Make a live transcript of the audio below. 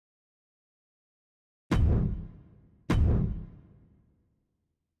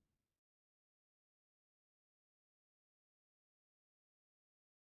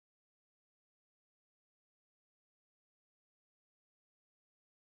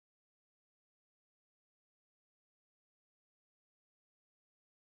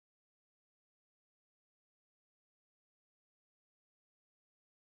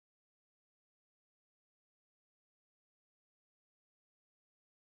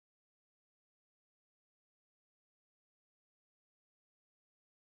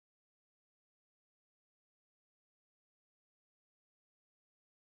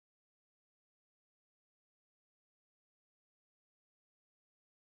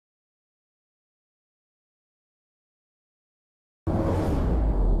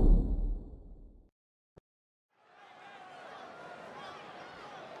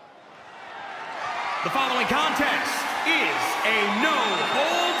The following contest is a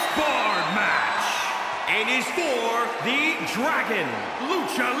no-holds-barred match and is for the Dragon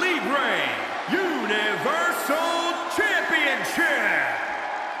Lucha Libre Universal Championship.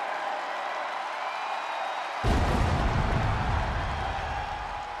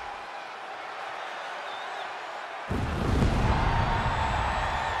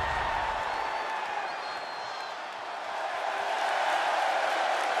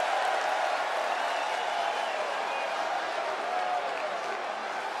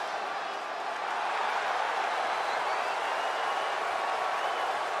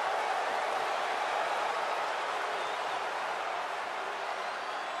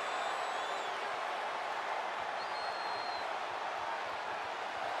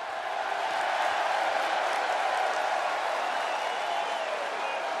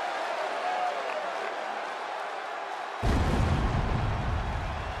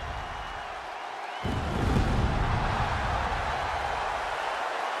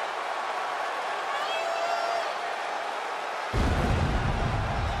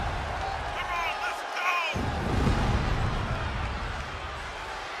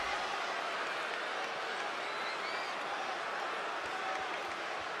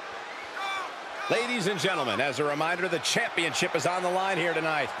 Ladies and gentlemen, as a reminder, the championship is on the line here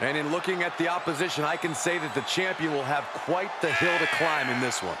tonight. And in looking at the opposition, I can say that the champion will have quite the hill to climb in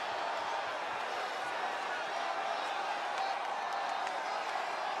this one.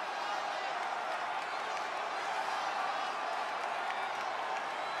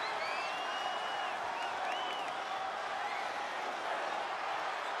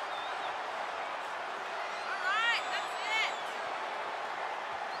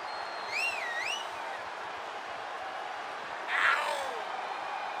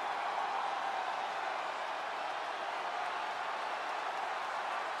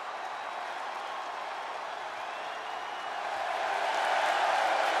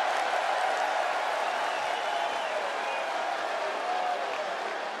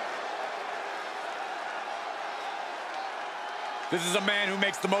 This is a man who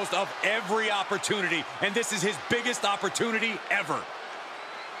makes the most of every opportunity, and this is his biggest opportunity ever.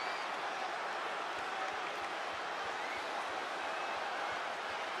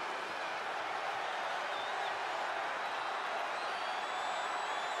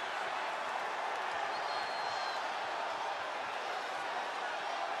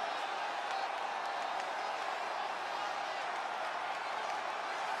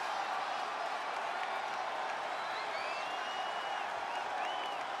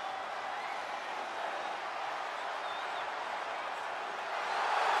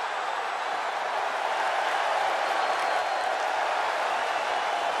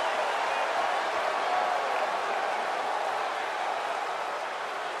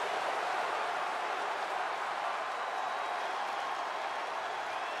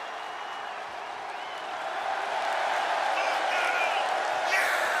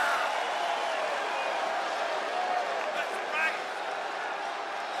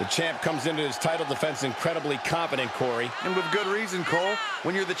 The champ comes into his title defense incredibly confident, Corey. And with good reason, Cole.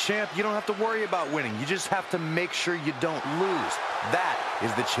 When you're the champ, you don't have to worry about winning. You just have to make sure you don't lose. That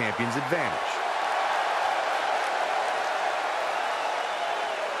is the champion's advantage.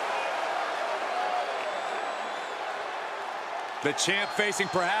 The champ facing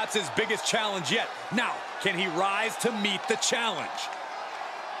perhaps his biggest challenge yet. Now, can he rise to meet the challenge?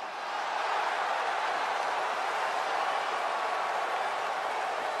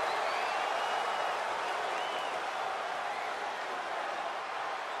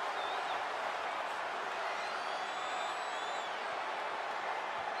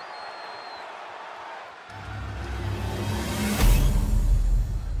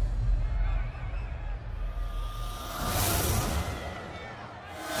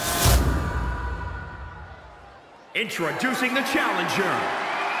 Introducing the challenger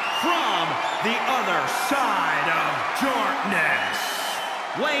from the other side of darkness,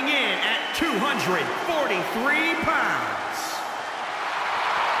 weighing in at 243 pounds.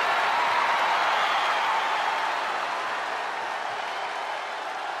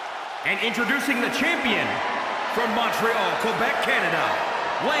 And introducing the champion from Montreal, Quebec, Canada,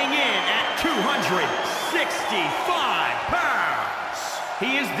 weighing in at 265 pounds.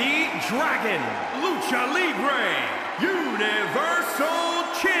 He is the Dragon Lucha Libre Universal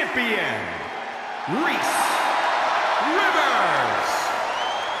Champion, Reese.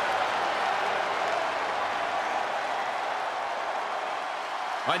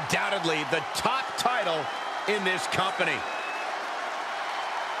 Undoubtedly the top title in this company.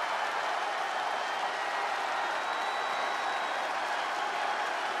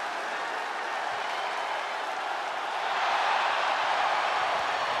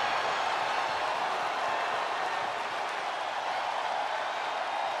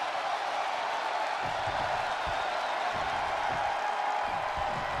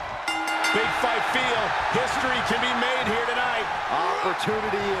 Big fight feel. History can be made here tonight.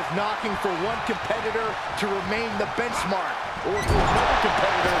 Opportunity is knocking for one competitor to remain the benchmark, or for another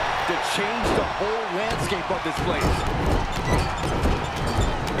competitor to change the whole landscape of this place.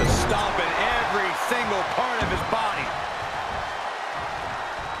 Just stomping every single part of his body.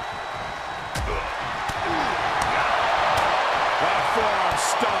 Right forearm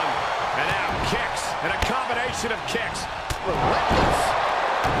stun. And now kicks. And a combination of kicks. Relentless.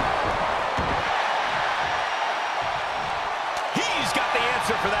 He's got the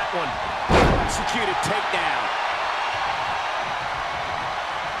answer for that one. Executed takedown.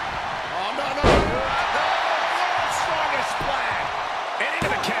 Oh, no. Strongest flag. And into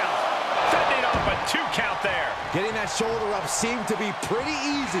the count. Fending off a 2 count there. Getting that shoulder up seemed to be pretty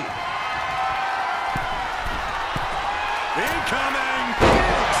easy. Incoming.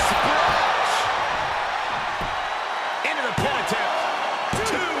 Big splash. Into the pin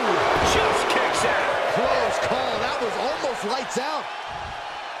attempt. 2. Just kicks out. Close call. That was almost lights out.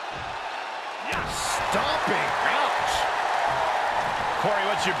 Stomping. Ouch. Corey,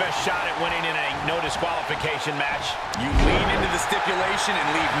 what's your best shot at winning in a no disqualification match? You lean into the stipulation and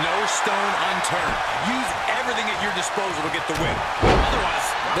leave no stone unturned. Use everything at your disposal to get the win. Otherwise,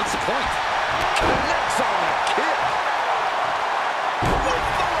 what's the point? Connects on the kick. With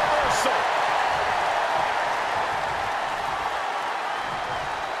the reversal.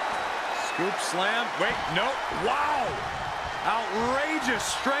 Scoop slam. Wait, no. Wow. Outrageous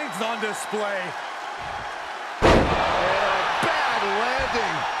strength on display. Bad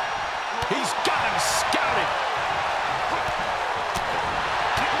landing. He's got him scouted.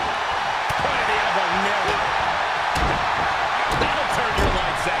 Point of the elbow, nailed it. That'll turn your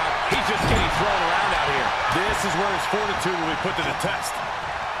lights out. He's just getting thrown around out here. This is where his fortitude will be put to the test.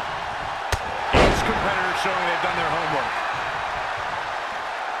 Each competitor showing they've done their homework.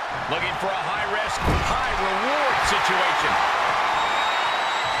 Looking for a high-risk, high-reward situation.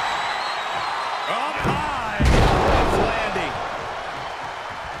 Up high. Rough landing.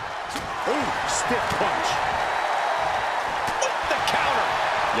 Ooh, stiff punch. With the counter.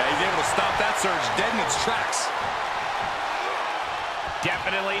 Yeah, he's able to stop that surge dead in its tracks.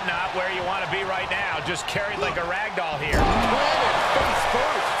 Definitely not where you want to be right now. Just carried like a rag doll here. Planted face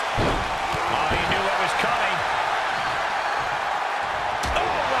first. Oh, he knew what was coming. Oh,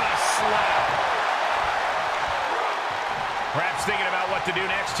 what a slap. Perhaps thinking about what to do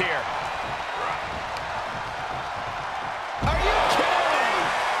next here. Are you kidding me?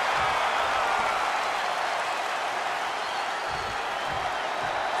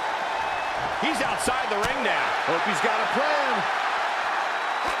 He's outside the ring now. Hope he's got a plan.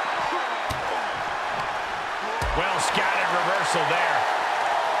 Well scouted reversal there.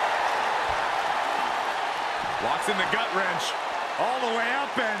 Locks in the gut wrench. All the way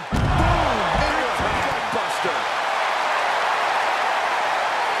up and Boom! Into a buster.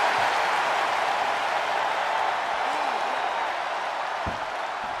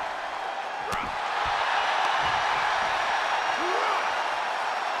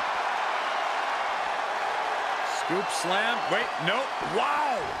 scoop slam. Wait, no.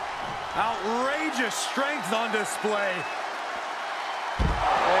 Wow. Outrageous strength on display. And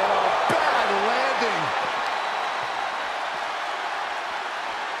a bad landing.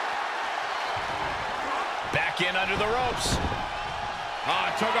 Back in under the ropes.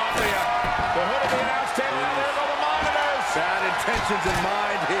 Took off the hood of the announce table. Now there go the monitors. Bad intentions in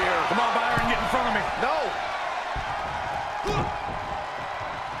mind here. Come on, Byron, get in front of me. No.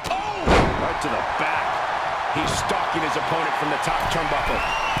 Oh! Right to the back. He's stalking his opponent from the top turnbuckle.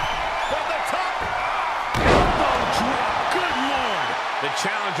 From the top. Elbow drop. Good Lord. The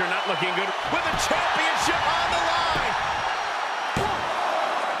challenger not looking good with the championship on the line.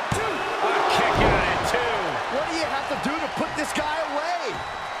 1, 2. A kick out at 2. What do you have to do to put this guy away?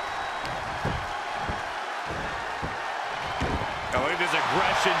 Oh, it is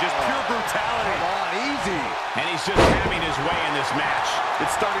aggression, just pure brutality. Come on, easy. And he's just having his way in this match.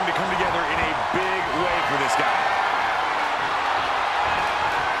 It's starting to come together in a big way for this guy.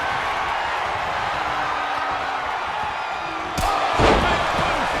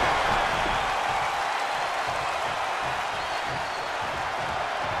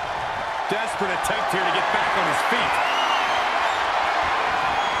 Desperate attempt here to get back on his feet.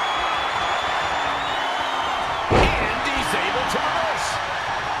 And he's able to reverse.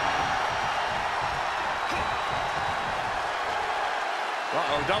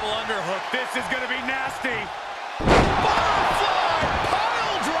 Uh-oh, double underhook. This is going to be nasty. Bottom fly,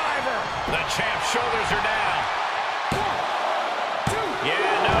 pile driver. The champ's shoulders are down. 1, 2.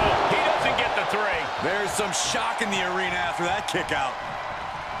 Yeah, no, he doesn't get the 3. There's some shock in the arena after that kick out.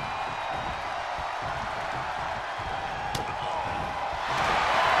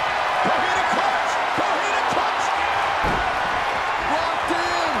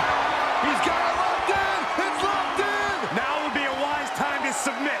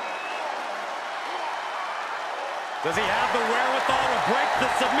 the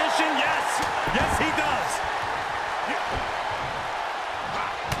submission, yes. Yes, he does.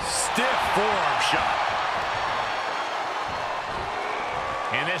 Stiff forearm shot.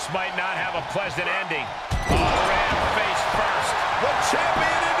 And this might not have a pleasant ending. Oh, ram face first. The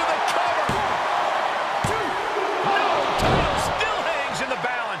champion into the cover. No, title still hangs in the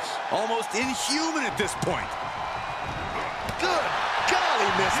balance. Almost inhuman at this point. Good golly,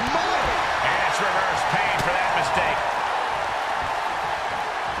 Miss Molly. And it's reverse pain for that mistake.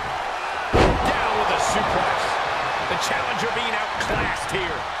 Down with a suplex. The challenger being outclassed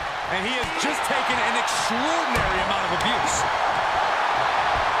here. And he has just taken an extraordinary amount of abuse.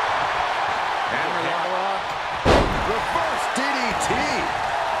 Hammerlock. Reverse DDT.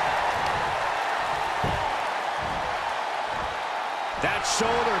 That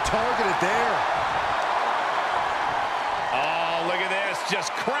shoulder targeted there. Oh, look at this.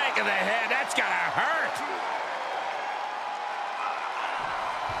 Just cranking the head. That's gotta hurt.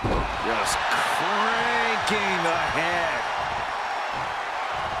 Just cranking the head.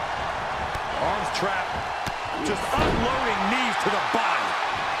 Arms trapped. Just unloading knees to the body.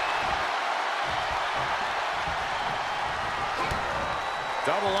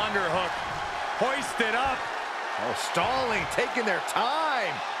 Double underhook. Hoisted up. Oh, stalling, taking their time.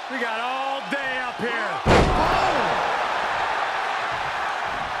 We got all day up here. Boom!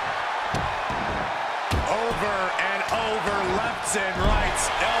 Over and over, lefts and rights,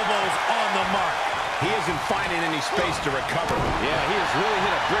 elbows on the mark. He isn't finding any space to recover. Yeah, he has really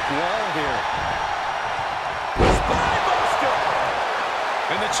hit a brick wall here. Spinebuster!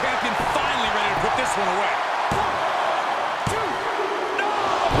 And the champion finally ready to put this one away. 1, 2. No!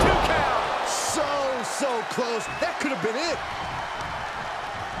 2 count. So close. That could have been it.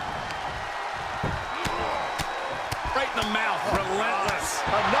 Right in the mouth, relentless.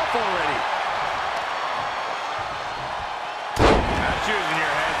 Enough already. Not choosing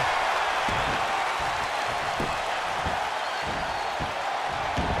your head.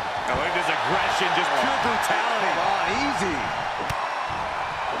 I like this aggression, just pure brutality. Come on, easy.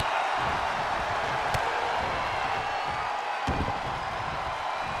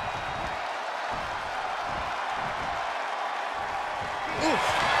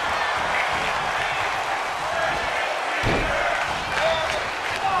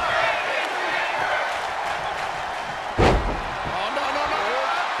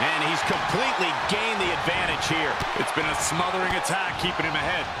 Completely gained the advantage here. It's been a smothering attack, keeping him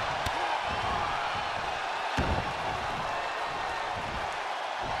ahead.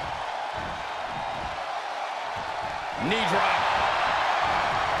 Knee drop.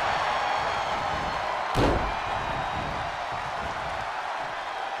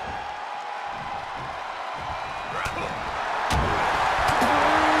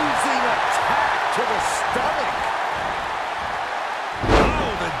 Bruising attack to the stomach.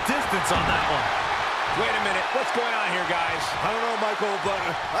 Distance on that one. Wait a minute. What's going on here, guys? I don't know, Michael, but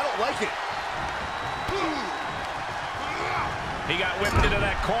I don't like it. He got whipped into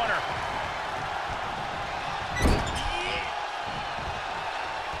that corner.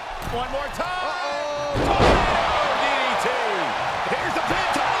 One more time. Uh-oh. Oh, DDT. Here's the pin.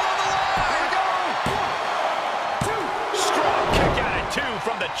 Title on the line. Here we go. 1, 2. Strong kick out at 2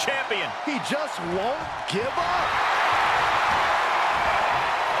 from the champion. He just won't give up.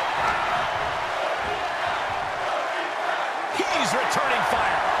 He's returning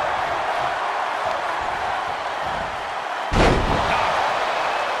fire.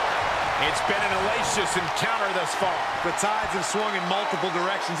 It's been an hellacious encounter thus far. The tides have swung in multiple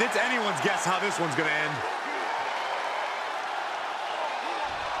directions. It's anyone's guess how this one's going to end.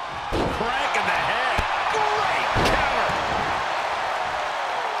 Crank in the head. Great counter.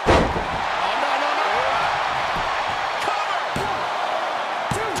 Oh, no. Cover.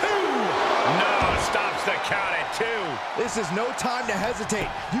 1, 2. No, stops the count at 2. This is no time to hesitate.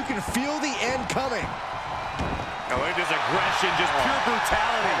 You can feel the end coming. Oh, look at this aggression, just pure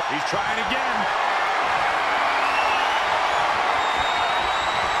brutality. He's trying again.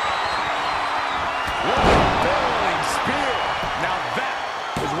 What a barreling spear. Now that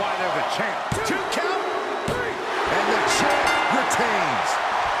is why they're the champ. 2 count. 3. And the champ retains.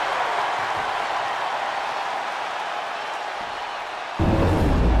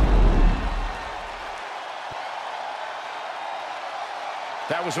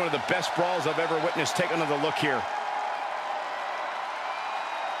 That was one of the best brawls I've ever witnessed. Take another look here.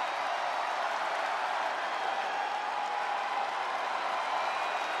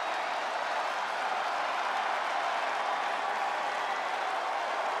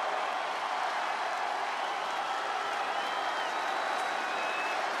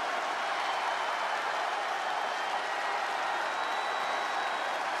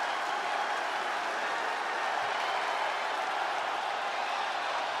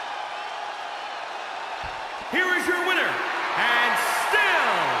 here is your winner, and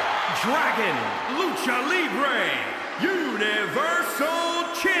still Dragon Lucha Libre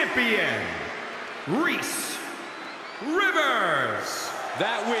Universal Champion, Reese Rivers.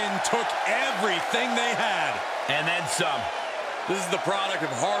 That win took everything they had. And then some. This is the product of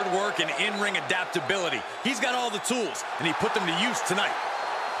hard work and in-ring adaptability. He's got all the tools, and he put them to use tonight.